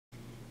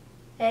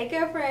Hey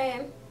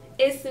girlfriend,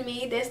 it's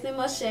me,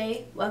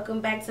 destinymoche. Welcome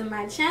back to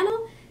my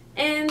channel.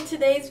 In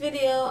today's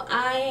video,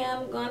 I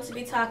am going to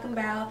be talking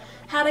about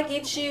how to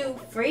get you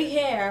free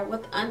hair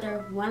with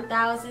under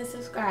 1,000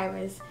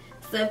 subscribers.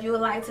 So if you would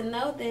like to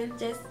know, then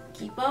just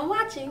keep on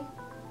watching.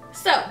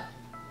 So,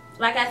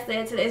 like I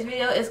said, today's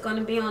video is going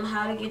to be on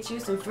how to get you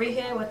some free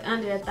hair with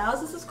under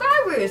 1,000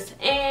 subscribers.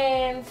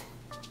 And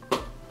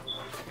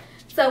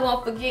so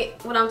won't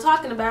forget what I'm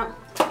talking about.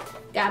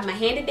 Got my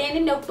handy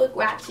dandy notebook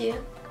right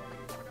here.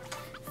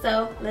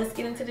 So let's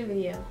get into the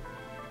video.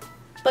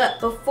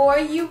 But before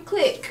you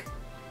keep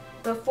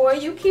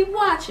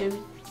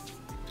watching,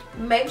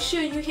 make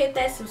sure you hit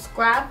that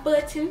subscribe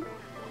button.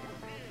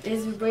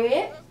 It's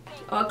red,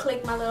 or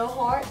click my little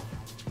heart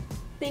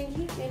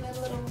thingy in the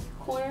little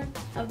corner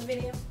of the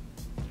video.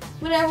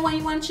 Whatever one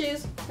you want to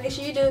choose, make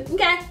sure you do it.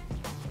 Okay.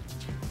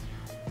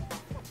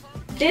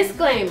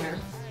 Disclaimer.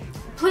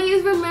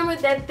 Please remember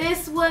that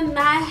this will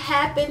not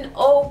happen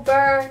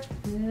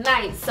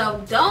overnight.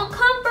 So don't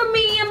come for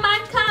me in my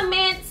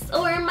comments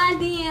or in my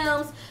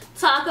DMs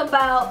talk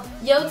about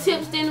your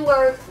tips didn't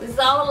work. It's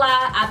all a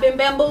lie. I've been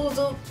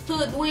bamboozled,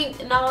 hoodwinked,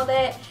 and all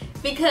that,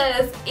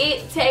 because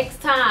it takes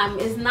time.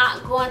 It's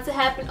not going to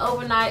happen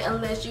overnight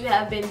unless you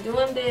have been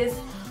doing this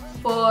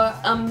for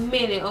a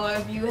minute, or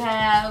if you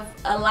have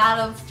a lot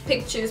of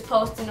pictures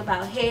posting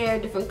about hair,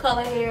 different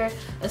color hair,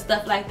 or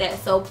stuff like that.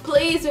 So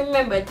please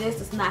remember, this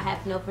does not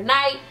happen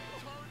overnight.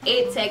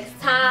 It takes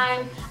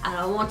time. I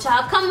don't want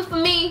y'all coming for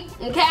me,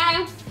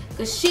 okay?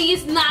 Because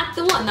she's not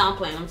the one. No, I'm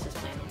playing. I'm just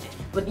playing. Okay?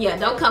 But yeah,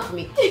 don't come for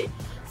me.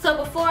 So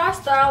before I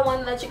start, I want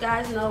to let you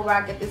guys know where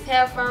I get this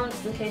hair from,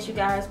 just in case you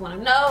guys want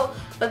to know.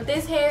 But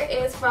this hair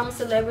is from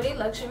Celebrity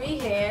Luxury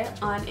Hair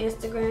on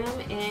Instagram,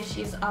 and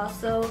she's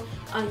also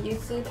on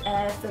YouTube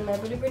as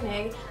Celebrity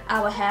Renee.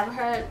 I will have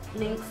her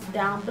links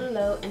down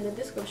below in the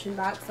description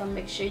box, so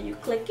make sure you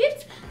click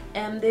it.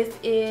 And this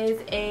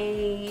is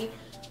a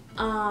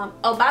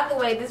oh, by the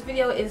way, this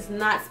video is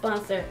not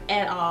sponsored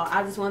at all.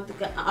 I just wanted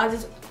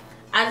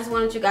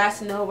you guys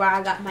to know where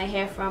I got my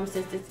hair from,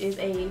 since this is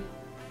a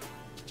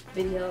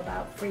video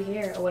about free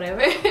hair or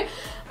whatever.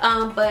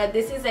 But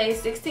this is a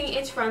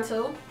 16-inch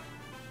frontal,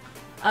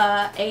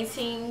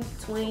 18,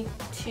 20,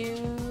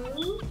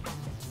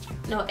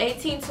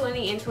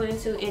 and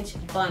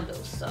 22-inch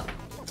bundles. So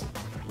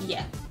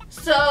yeah.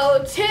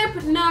 So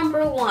tip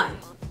number 1,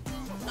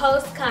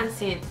 post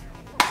content.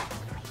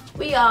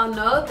 We all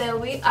know that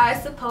we are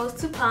supposed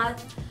to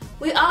post.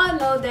 We all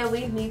know that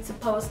we need to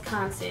post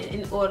content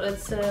in order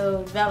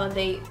to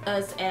validate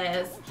us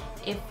as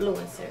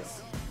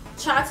influencers.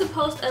 Try to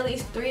post at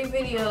least 3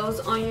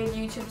 videos on your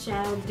YouTube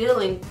channel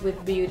dealing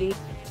with beauty.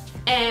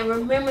 And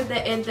remember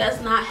that it does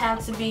not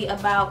have to be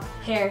about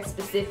hair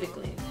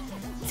specifically.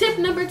 Tip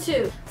number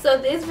 2. So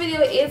this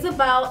video is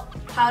about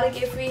how to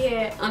get free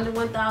hair under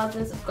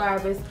 1,000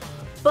 subscribers.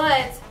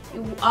 But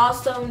you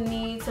also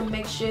need to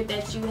make sure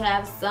that you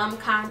have some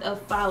kind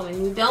of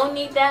following. You don't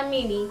need that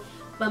many,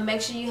 but make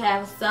sure you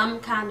have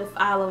some kind of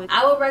following.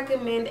 I would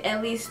recommend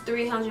at least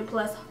 300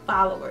 plus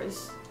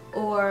followers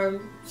or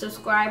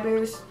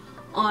subscribers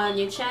on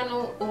your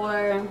channel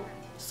or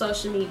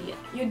social media.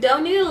 You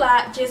don't need a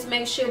lot, just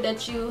make sure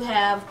that you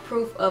have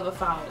proof of a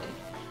following.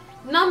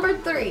 Number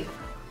 3,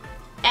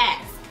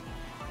 ask.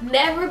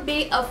 Never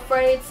be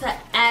afraid to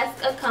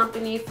ask a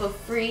company for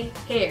free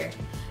hair.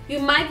 You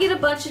might get a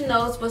bunch of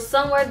no's, but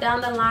somewhere down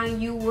the line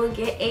you will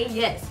get a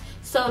yes.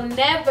 So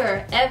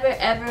never, ever,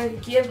 ever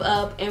give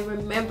up, and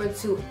remember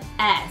to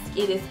ask.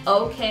 It is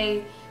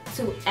okay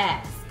to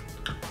ask.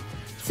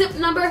 Tip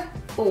number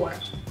 4.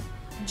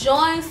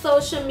 Join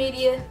social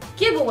media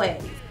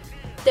giveaways.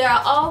 There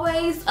are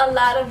always a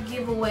lot of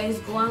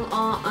giveaways going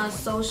on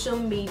social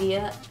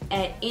media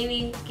at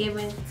any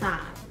given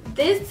time.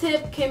 This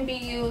tip can be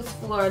used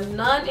for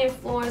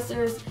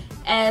non-influencers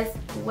as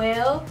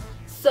well.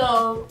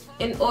 So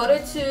in order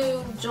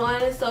to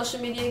join social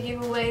media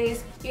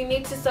giveaways, you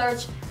need to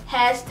search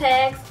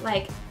hashtags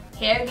like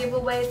hair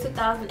giveaways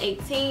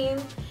 2018,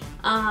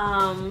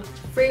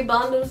 free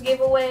bundles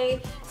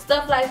giveaway,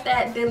 stuff like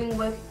that dealing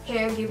with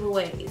hair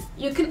giveaways.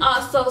 You can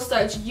also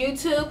search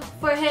YouTube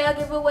for hair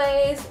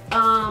giveaways.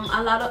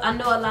 I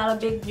know a lot of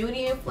big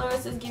beauty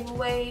influencers give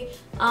away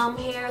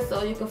hair,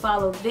 so you can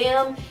follow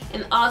them,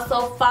 and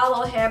also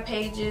follow hair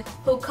pages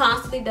who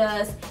constantly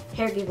does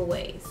hair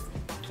giveaways.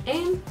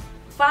 And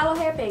follow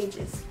hair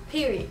pages,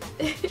 period.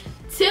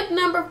 Tip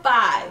number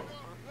 5,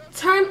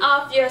 turn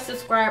off your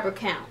subscriber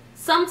count.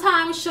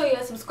 Sometimes sure,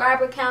 your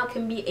subscriber count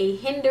can be a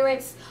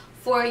hindrance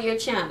for your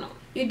channel.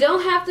 You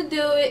don't have to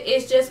do it,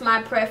 it's just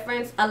my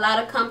preference. A lot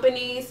of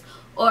companies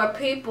or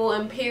people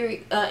in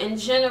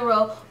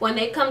general, when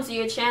they come to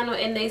your channel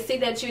and they see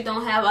that you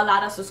don't have a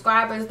lot of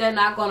subscribers, they're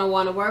not going to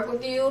want to work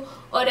with you,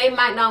 or they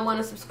might not want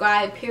to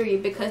subscribe,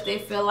 period, because they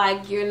feel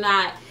like you're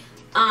not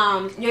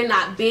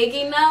big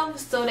enough,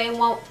 so they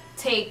won't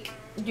take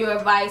your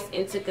advice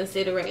into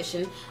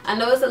consideration. I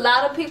know it's a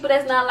lot of people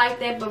that's not like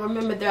that, but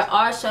remember, there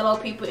are shallow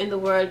people in the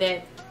world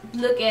that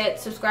look at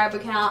subscriber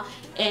count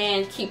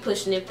and keep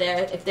pushing if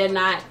they're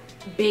not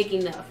big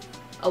enough.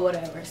 or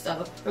whatever.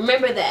 So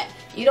remember that.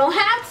 You don't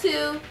have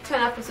to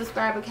turn off a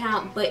subscriber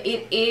count, but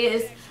it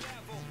is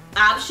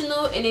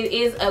optional and it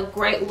is a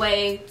great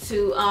way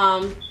to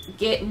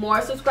get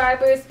more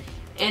subscribers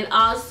and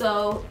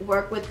also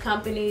work with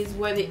companies,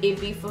 whether it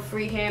be for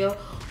free hair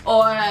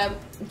or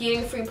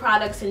getting free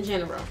products in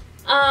general.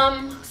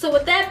 So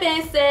with that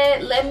being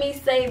said, let me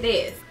say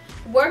this.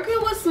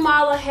 Working with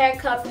smaller hair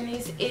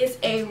companies is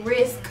a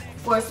risk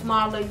for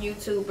smaller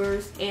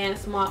YouTubers and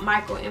small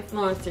micro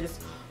influencers.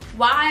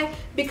 Why?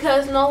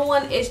 Because no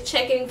one is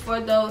checking for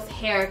those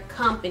hair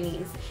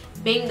companies.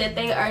 Being that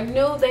they are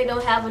new, they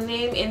don't have a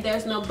name, and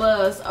there's no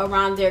buzz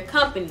around their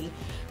company.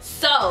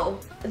 So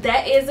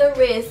that is a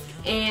risk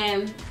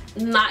and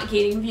not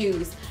getting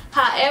views.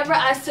 However,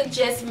 I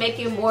suggest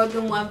making more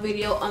than one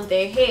video on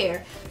their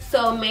hair.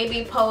 So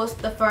maybe post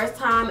the first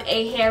time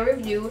a hair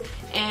review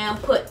and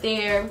put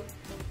their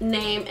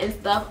name and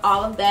stuff,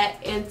 all of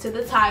that into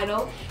the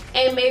title.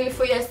 And maybe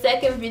for your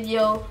second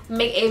video,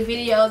 make a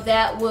video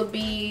that will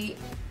be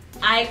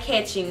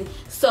eye-catching.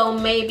 So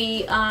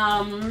maybe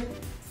how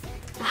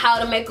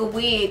to make a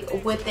wig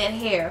with that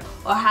hair,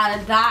 or how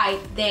to dye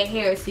that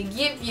hair to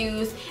get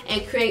views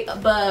and create a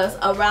buzz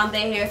around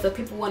their hair so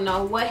people will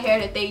know what hair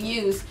that they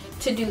use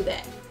to do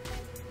that.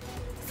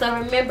 So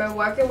remember,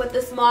 working with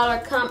the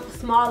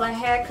smaller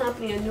hair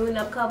company, a new and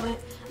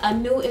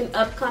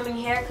upcoming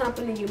hair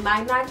company, you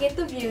might not get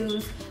the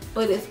views,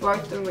 but it's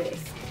worth the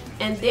risk.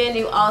 And then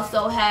you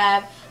also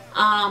have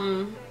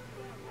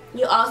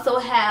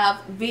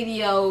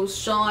videos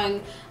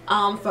showing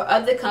for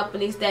other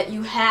companies that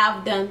you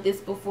have done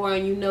this before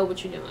and you know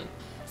what you're doing.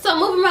 So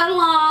moving right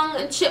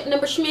along, tip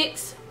number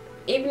schmicks.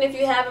 Even if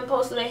you haven't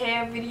posted a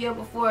hair video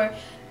before,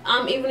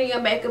 even in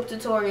your makeup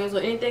tutorials or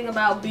anything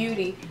about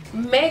beauty,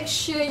 make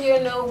sure you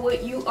know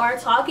what you are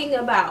talking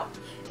about.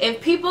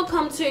 If people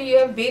come to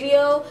your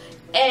video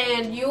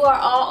and you are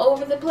all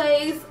over the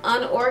place,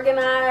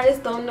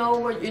 unorganized, don't know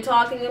what you're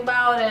talking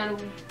about, and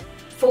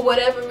for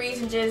whatever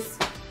reason, just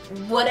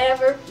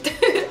whatever,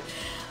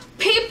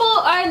 people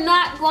are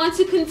not going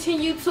to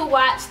continue to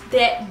watch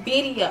that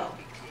video.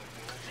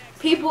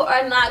 People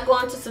are not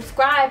going to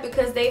subscribe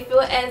because they feel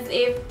as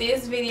if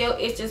this video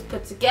is just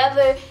put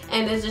together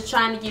and is just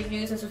trying to get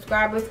views and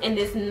subscribers, and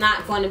it's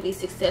not going to be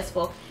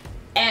successful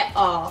at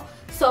all.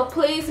 So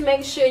please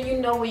make sure you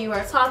know what you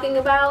are talking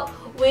about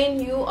when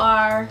you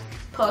are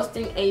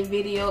posting a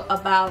video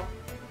about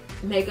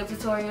makeup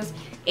tutorials,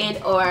 and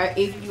or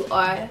if you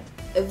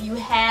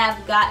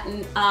have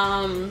gotten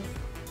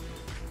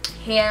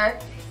hair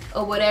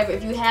or whatever,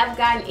 if you have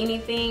gotten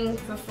anything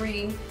for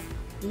free,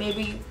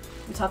 maybe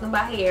I'm talking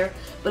about hair,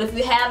 but if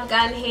you have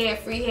gotten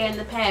free hair in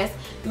the past,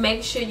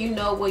 make sure you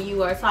know what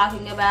you are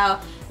talking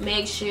about.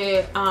 Make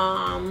sure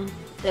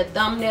the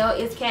thumbnail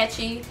is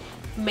catchy.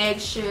 Make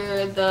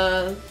sure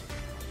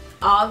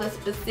all the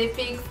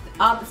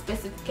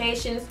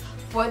specifications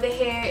for the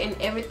hair and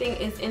everything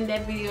is in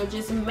that video.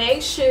 Just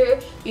make sure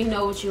you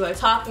know what you are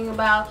talking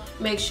about.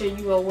 Make sure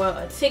you are well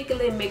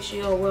articulate. Make sure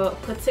you are well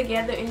put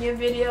together in your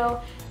video,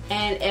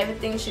 and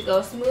everything should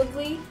go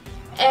smoothly.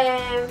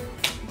 And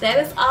that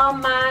is all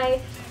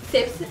my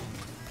tips.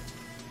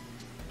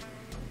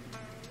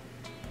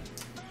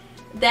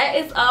 That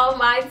is all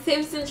my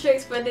tips and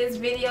tricks for this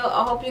video.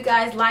 I hope you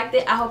guys liked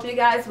it. I hope you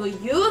guys will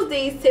use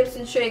these tips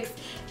and tricks,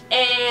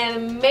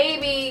 and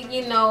maybe,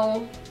 you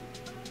know,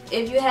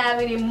 if you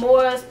have any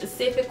more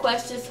specific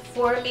questions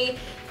for me,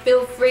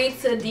 feel free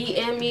to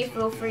DM me.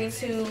 Feel free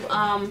to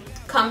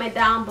comment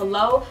down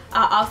below.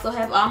 I also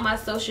have all my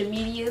social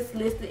medias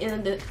listed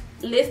in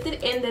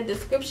the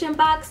description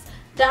box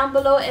down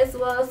below as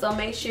well, so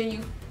make sure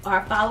you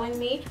are following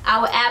me. I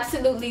would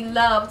absolutely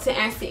love to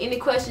answer any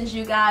questions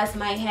you guys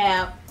might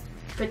have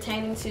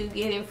pertaining to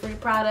getting free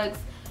products,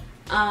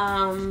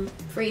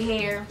 free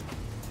hair,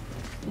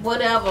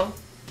 whatever.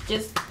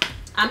 Just,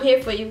 I'm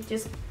here for you.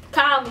 Just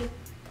call me.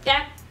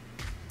 Yeah,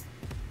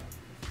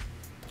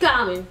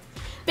 call me.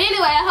 But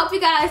anyway, I hope you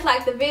guys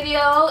liked the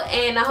video,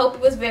 and I hope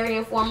it was very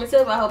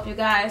informative. I hope you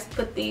guys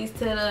put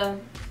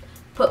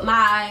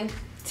my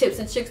tips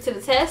and tricks to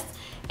the test,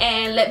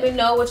 and let me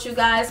know what you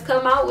guys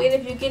come out with.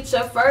 If you get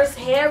your first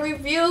hair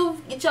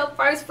review, get your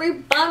first free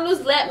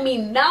bundles, let me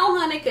know,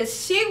 honey, because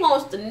she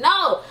wants to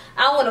know.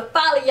 I want to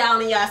follow y'all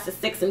and y'all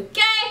success,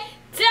 okay?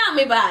 Tell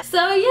me about it.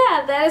 So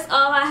yeah, that is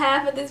all I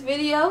have for this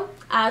video.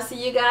 I'll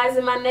see you guys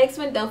in my next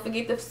one. Don't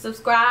forget to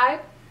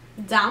subscribe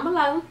down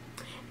below.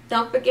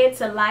 Don't forget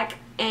to like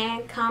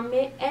and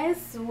comment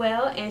as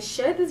well, and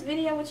share this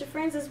video with your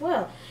friends as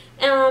well.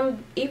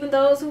 Even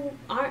those who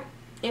aren't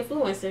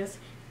influencers,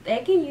 they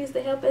can use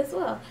the help as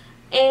well.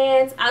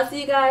 And I'll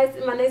see you guys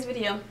in my next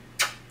video.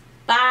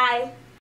 Bye.